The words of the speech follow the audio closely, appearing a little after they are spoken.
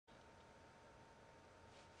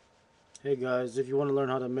Hey guys, if you want to learn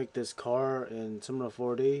how to make this car in Cinema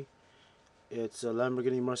 4D, it's a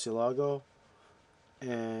Lamborghini Murcielago,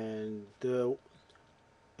 and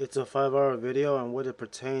it's a 5 hour video, and what it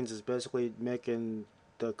pertains is basically making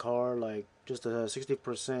the car like just a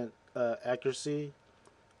 60% accuracy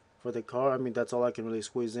for the car. I mean, that's all I can really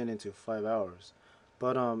squeeze in into 5 hours.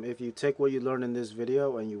 But if you take what you learned in this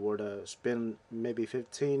video and you were to spend maybe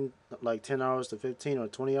 15, like 10 hours to 15 or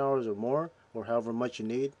 20 hours or more, or however much you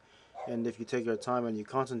need, and if you take your time and you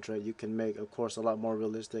concentrate, you can make, of course, a lot more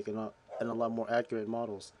realistic and a lot more accurate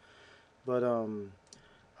models. But I'm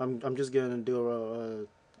just gonna do a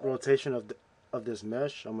rotation of this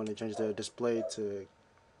mesh. I'm gonna change the display to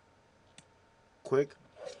quick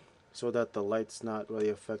so that the light's not really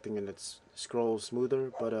affecting and it scrolls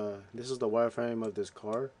smoother. But this is the wireframe of this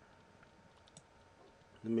car.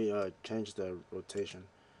 Let me change the rotation.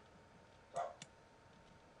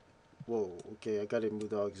 Whoa, okay, I gotta move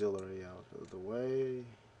the auxiliary out of the way.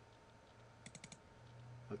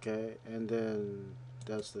 Okay, and then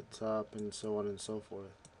that's the top and so on and so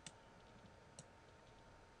forth.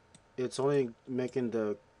 It's only making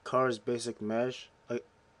the car's basic mesh.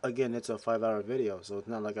 Again, it's a 5 hour video, so it's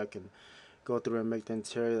not like I can go through and make the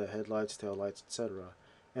interior, the headlights, tail lights, etc.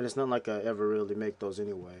 And it's not like I ever really make those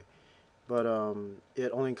anyway. But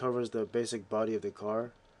it only covers the basic body of the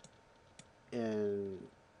car, and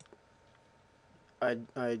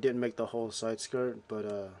I didn't make the whole side skirt, but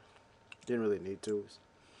didn't really need to.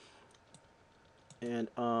 And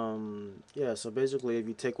yeah, so basically, if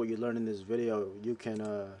you take what you learned in this video, you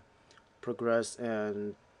can progress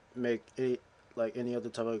and make any other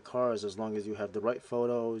type of cars, as long as you have the right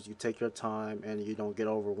photos, you take your time, and you don't get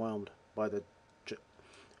overwhelmed by the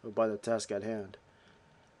task at hand.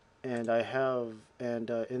 And I have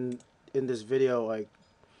and in this video, I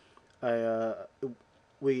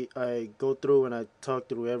I go through and I talk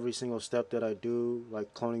through every single step that I do,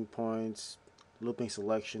 like cloning points, looping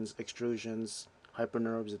selections, extrusions,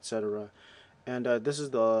 hypernerves, etc. And this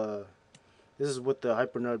is with the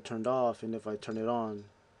hypernerve turned off, and if I turn it on,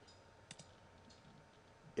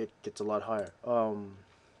 it gets a lot higher.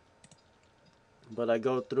 But I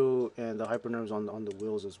go through and the hypernerves on the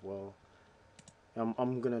wheels as well.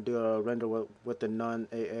 I'm gonna do a render with the non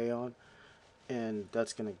AA on, and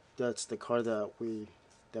that's the car that we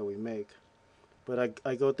make. But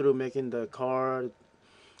I go through making the car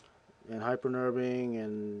and hypernerving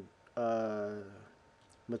and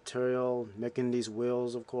material, making these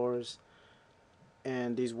wheels, of course.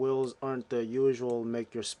 And these wheels aren't the usual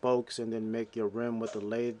make your spokes and then make your rim with a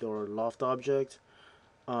lathe or loft object.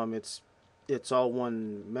 Um, it's it's all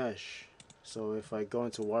one mesh. So if I go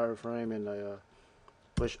into wireframe and I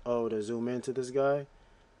push O to zoom into this guy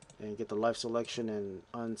and get the life selection and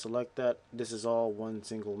unselect that, this is all one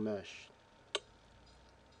single mesh.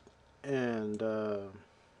 And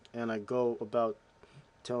I go about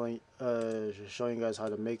showing you guys how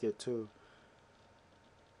to make it too.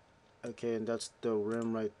 Okay, and that's the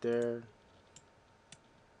rim right there.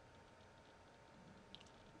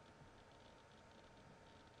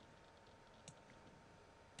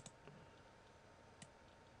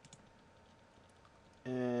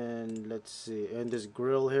 And let's see, and this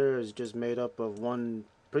grill here is just made up of one,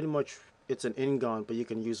 pretty much it's an ingon, but you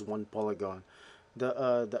can use one polygon.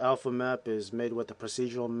 The alpha map is made with the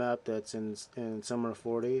procedural map that's in Summer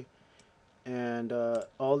 40, and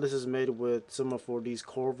all this is made with Summer 4D's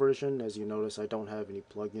core version. As you notice, I don't have any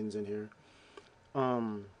plugins in here.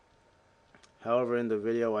 um However, in the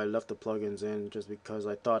video I left the plugins in just because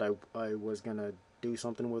I thought I was gonna do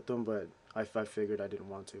something with them, but I figured I didn't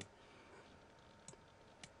want to.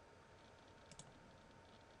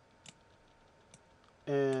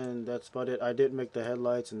 And that's about it. I didn't make the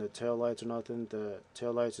headlights and the tail lights or nothing. The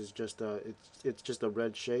tail lights is just it's just a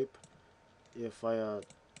red shape. If I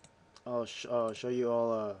I'll show you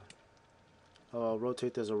all I'll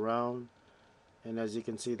rotate this around, and as you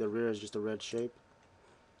can see, the rear is just a red shape.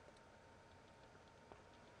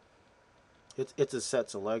 It's a set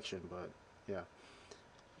selection, but yeah.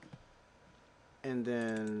 And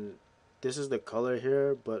then this is the color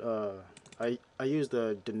here, but I used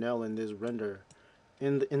the Denel in this render.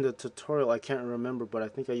 In the tutorial, I can't remember, but I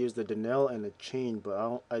think I used the Denel and the chain,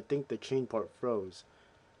 but I think the chain part froze.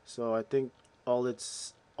 So I think all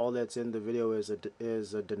that's in the video is a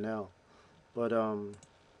Denel. But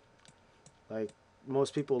like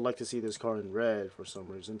most people like to see this car in red for some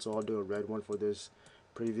reason, so I'll do a red one for this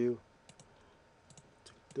preview.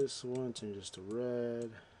 This one changes to red.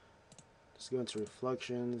 Let's go into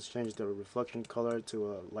reflections, change the reflection color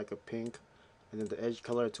to like a pink, and then the edge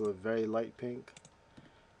color to a very light pink.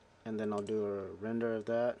 And then I'll do a render of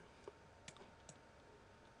that.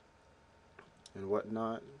 and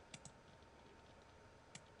whatnot.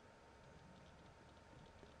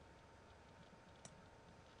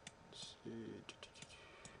 Let's see.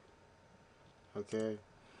 Okay.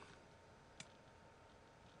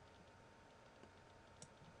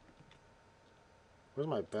 Where's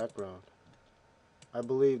my background? I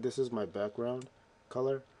believe this is my background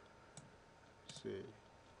color. Let's see.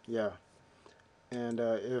 Yeah. And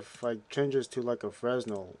if I change this to like a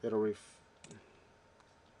Fresnel, it'll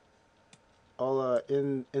I'll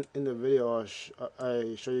in the video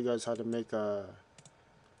I show you guys how to make a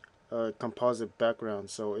composite background.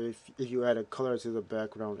 So if you add a color to the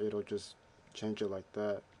background, it'll just change it like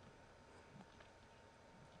that.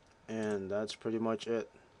 And that's pretty much it.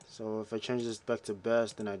 So if I change this back to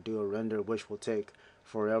best, then I do a render, which will take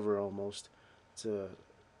forever almost to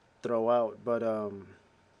throw out. But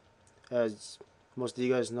as most of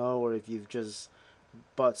you guys know, or if you've just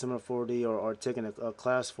bought Cinema 4D or taken a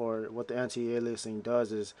class for it, what the anti-aliasing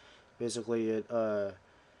does is basically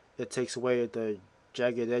it takes away the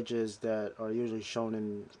jagged edges that are usually shown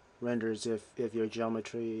in renders if your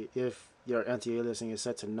geometry, if your anti-aliasing is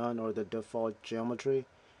set to none or the default geometry,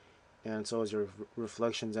 and so as your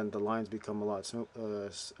reflections and the lines become a lot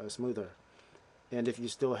smoother. And if you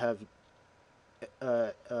still have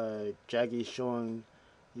jaggy showing,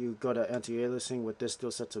 you go to anti-aliasing with this still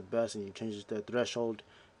set to best, and you change the threshold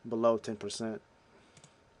below 10%.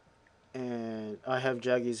 And I have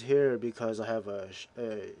jaggies here because I have a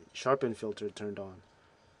sharpen filter turned on,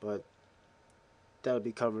 but that'll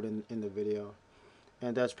be covered in the video.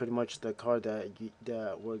 And that's pretty much the card that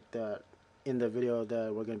in the video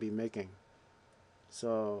that we're gonna be making.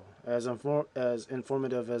 So as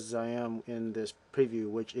informative as I am in this preview,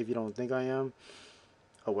 which if you don't think I am,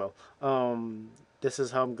 oh well. This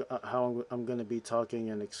is how I'm gonna be talking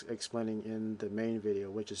and explaining in the main video,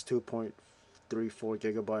 which is 2.34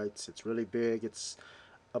 gigabytes. It's really big. It's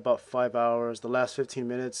about 5 hours. The last 15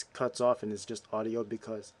 minutes cuts off and it's just audio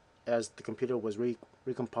because as the computer was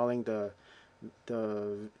recompiling the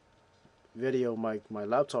video, my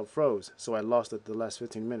laptop froze, so I lost it the last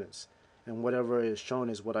 15 minutes. And whatever is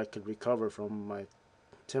shown is what I could recover from my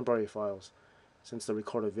temporary files, since the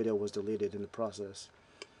recorded video was deleted in the process.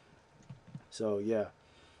 So yeah,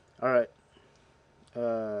 all right.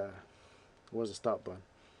 Where's the stop button?